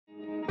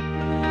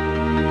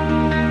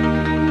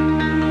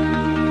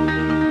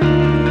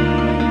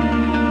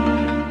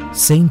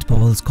St.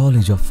 Paul's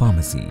College of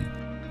Pharmacy.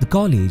 The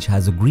college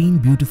has a green,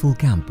 beautiful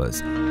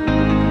campus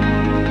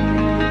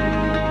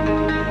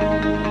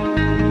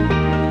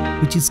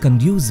which is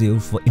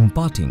conducive for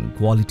imparting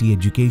quality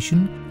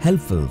education,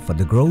 helpful for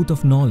the growth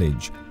of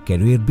knowledge,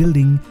 career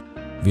building.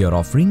 We are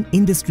offering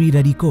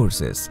industry-ready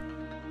courses: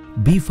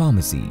 B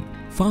Pharmacy,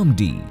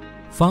 PHARM.D,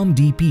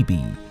 PHARM.D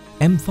PP,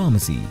 M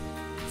Pharmacy,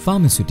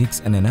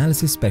 Pharmaceutics and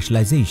Analysis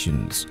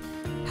specialisations.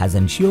 Has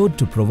ensured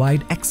to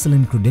provide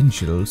excellent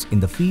credentials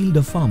in the field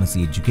of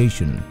pharmacy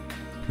education,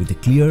 with a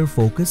clear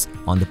focus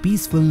on the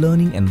peaceful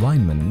learning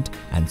environment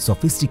and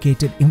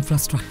sophisticated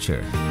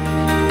infrastructure.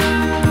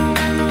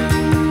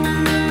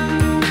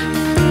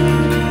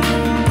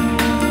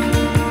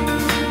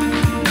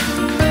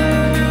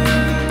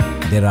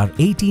 There are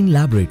 18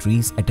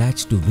 laboratories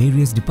attached to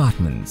various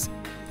departments,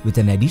 with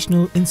an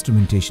additional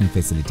instrumentation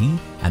facility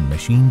and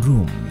machine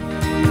room.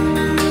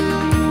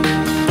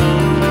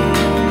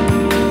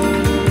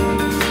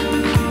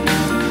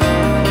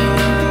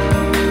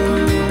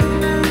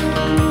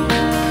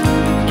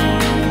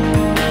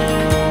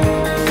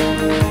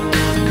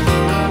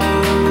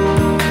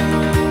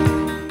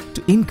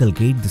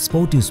 Inculcate the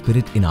sportive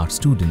spirit in our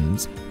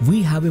students,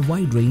 we have a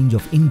wide range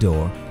of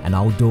indoor and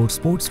outdoor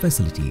sports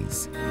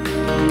facilities.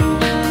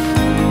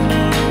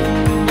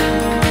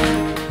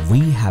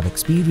 We have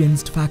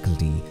experienced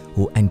faculty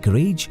who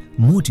encourage,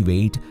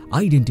 motivate,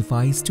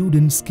 identify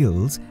students'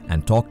 skills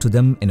and talk to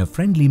them in a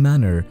friendly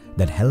manner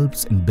that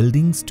helps in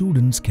building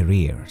students'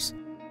 careers.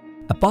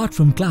 Apart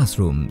from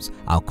classrooms,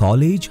 our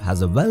college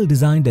has a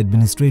well-designed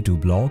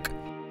administrative block,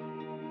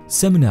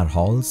 seminar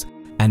halls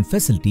and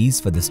facilities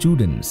for the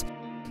students,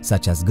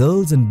 such as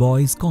girls and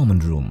boys common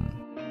room.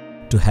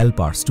 To help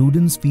our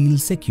students feel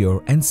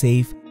secure and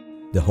safe,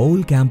 the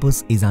whole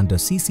campus is under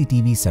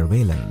CCTV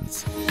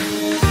surveillance.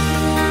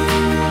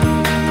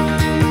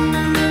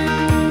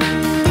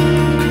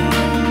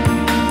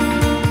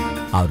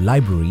 Our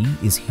library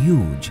is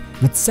huge,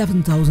 with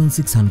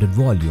 7,600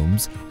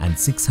 volumes and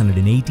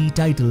 680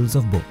 titles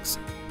of books.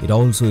 It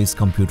also is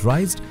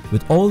computerized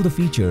with all the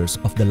features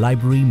of the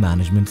library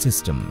management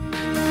system.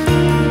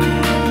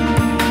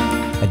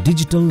 A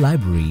digital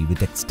library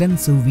with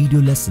extensive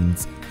video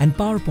lessons and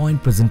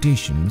PowerPoint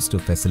presentations to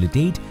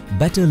facilitate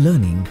better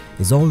learning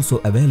is also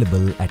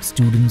available at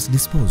students'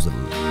 disposal.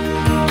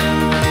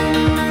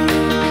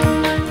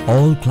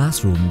 All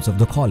classrooms of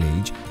the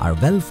college are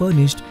well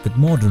furnished with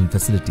modern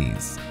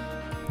facilities.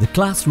 The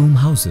classroom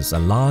houses a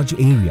large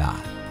area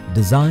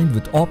designed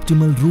with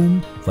optimal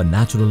room for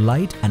natural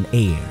light and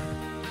air.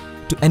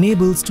 To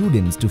enable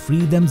students to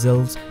free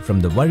themselves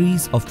from the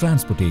worries of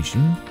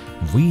transportation,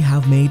 we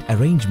have made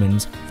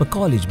arrangements for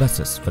college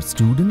buses for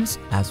students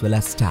as well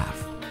as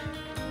staff.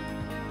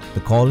 The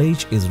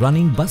college is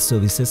running bus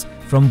services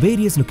from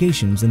various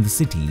locations in the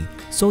city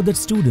so that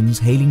students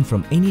hailing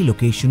from any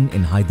location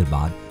in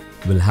Hyderabad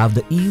will have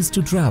the ease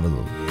to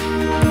travel.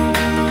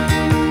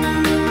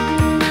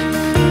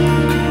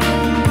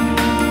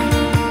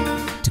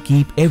 To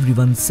keep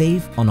everyone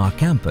safe on our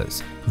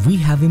campus, we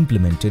have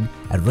implemented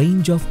a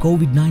range of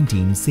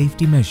COVID-19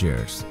 safety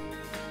measures.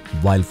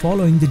 While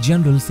following the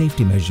general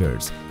safety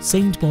measures,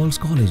 St. Paul's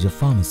College of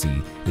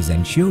Pharmacy is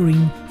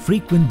ensuring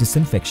frequent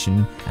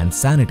disinfection and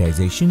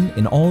sanitization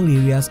in all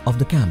areas of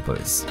the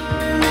campus.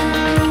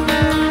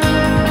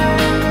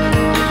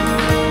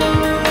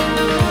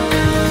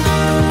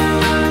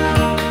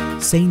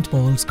 St.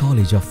 Paul's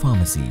College of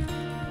Pharmacy,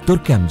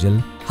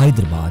 Turkayamjal,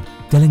 Hyderabad,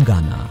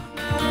 Telangana.